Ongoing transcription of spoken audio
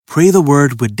Pray the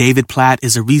Word with David Platt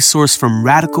is a resource from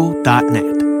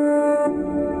Radical.net.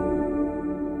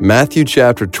 Matthew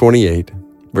chapter 28,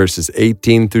 verses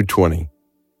 18 through 20.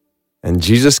 And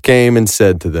Jesus came and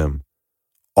said to them,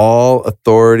 "All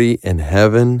authority in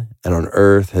heaven and on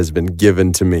earth has been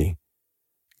given to me.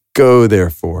 Go,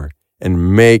 therefore,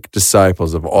 and make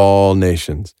disciples of all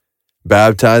nations,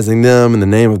 baptizing them in the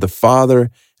name of the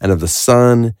Father and of the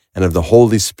Son and of the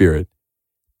Holy Spirit,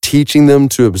 teaching them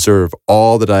to observe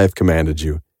all that I have commanded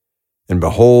you. And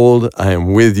behold, I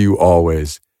am with you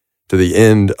always, to the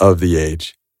end of the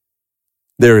age."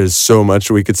 There is so much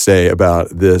we could say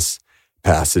about this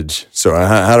passage. So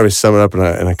how do we sum it up in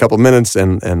a couple minutes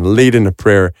and lead into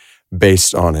prayer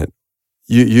based on it?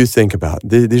 You think about,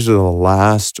 these are the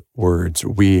last words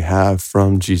we have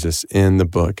from Jesus in the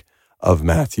book of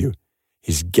Matthew.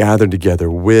 He's gathered together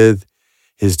with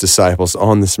his disciples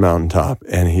on this mountaintop,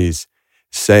 and he's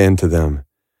saying to them,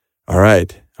 all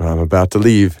right, I'm about to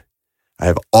leave. I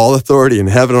have all authority in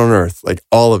heaven and on earth, like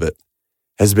all of it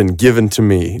has been given to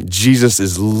me. Jesus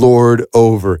is Lord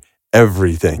over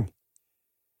everything.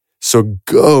 So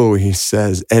go, he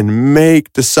says, and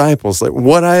make disciples, like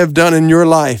what I have done in your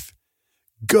life.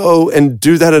 Go and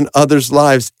do that in others'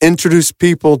 lives. Introduce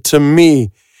people to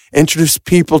me. Introduce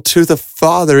people to the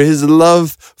Father, his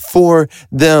love for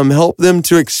them. Help them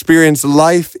to experience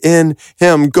life in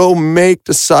him. Go make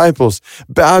disciples.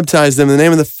 Baptize them in the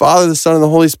name of the Father, the Son, and the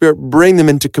Holy Spirit. Bring them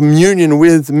into communion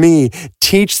with me.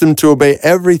 Teach them to obey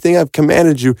everything I've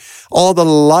commanded you. All the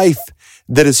life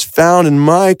that is found in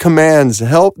my commands,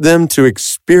 help them to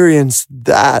experience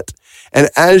that. And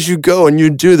as you go and you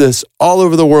do this all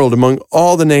over the world, among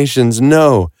all the nations,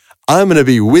 know I'm going to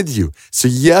be with you. So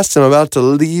yes, I'm about to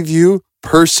leave you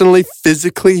personally,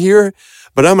 physically here,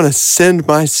 but I'm going to send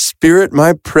my Spirit,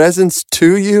 my presence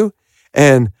to you,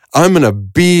 and I'm going to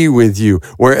be with you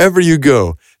wherever you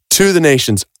go, to the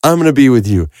nations. I'm going to be with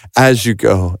you as you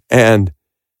go, and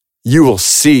you will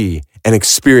see and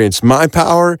experience my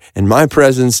power and my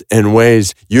presence in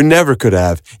ways you never could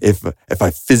have if I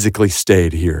physically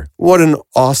stayed here. What an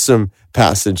awesome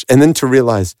passage. And then to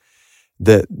realize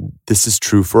that this is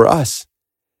true for us.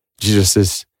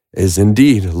 Jesus is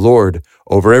indeed Lord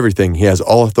over everything. He has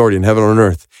all authority in heaven and on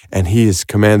earth, and he has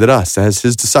commanded us as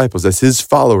his disciples, as his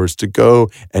followers, to go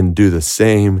and do the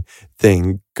same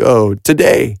thing. Go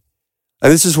today.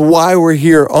 And this is why we're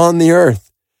here on the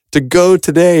earth, to go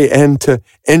today and to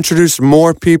introduce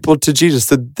more people to Jesus,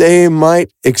 that they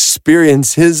might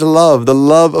experience his love, the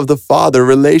love of the Father,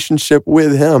 relationship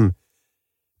with him,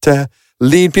 to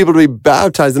lead people to be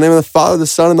baptized in the name of the Father, the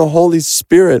Son, and the Holy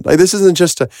Spirit. Like, this isn't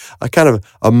just a kind of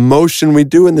a motion we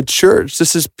do in the church.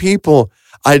 This is people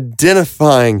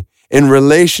identifying in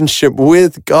relationship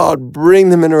with God, bring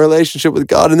them in a relationship with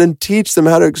God, and then teach them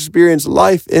how to experience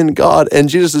life in God. And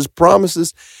Jesus'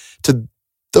 promises to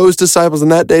those disciples in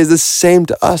that day is the same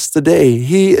to us today.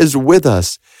 He is with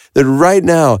us. That right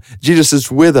now, Jesus is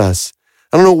with us.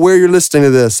 I don't know where you're listening to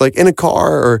this, like in a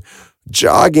car or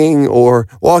jogging or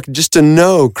walking, just to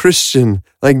know, Christian,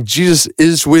 like Jesus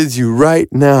is with you right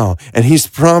now. And he's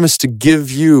promised to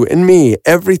give you and me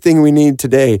everything we need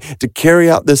today to carry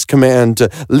out this command, to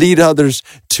lead others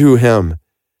to him.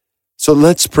 So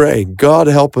let's pray. God,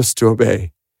 help us to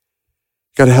obey.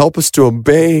 God, help us to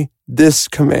obey this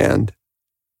command.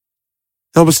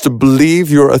 Help us to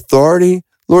believe your authority,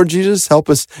 Lord Jesus. Help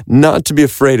us not to be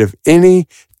afraid of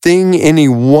anything,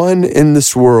 anyone in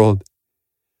this world.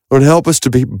 Lord, help us to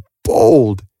be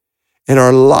bold in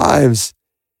our lives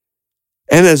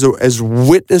and as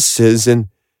witnesses in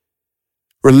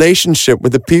relationship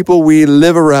with the people we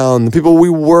live around, the people we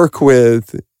work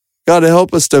with. God,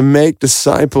 help us to make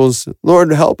disciples.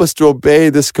 Lord, help us to obey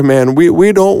this command.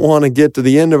 We don't want to get to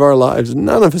the end of our lives.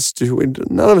 None of us do.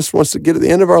 None of us wants to get to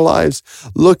the end of our lives,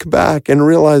 look back and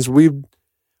realize we've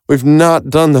not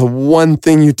done the one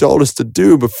thing you told us to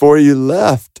do before you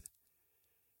left.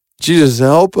 Jesus,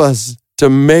 help us to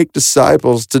make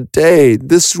disciples today,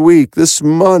 this week, this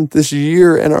month, this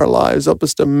year in our lives. Help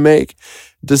us to make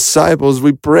disciples.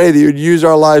 We pray that you'd use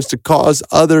our lives to cause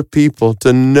other people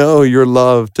to know your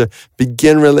love, to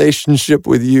begin relationship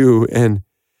with you. And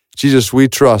Jesus, we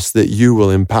trust that you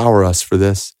will empower us for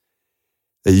this,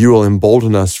 that you will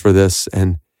embolden us for this,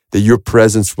 and that your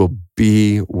presence will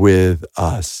be with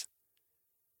us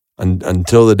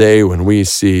until the day when we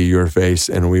see your face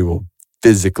and we will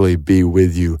physically be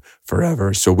with you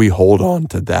forever. So we hold on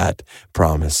to that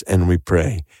promise and we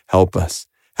pray, help us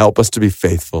to be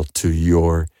faithful to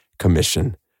your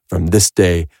commission from this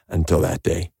day until that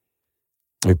day.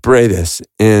 We pray this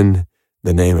in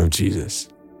the name of Jesus.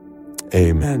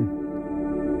 Amen.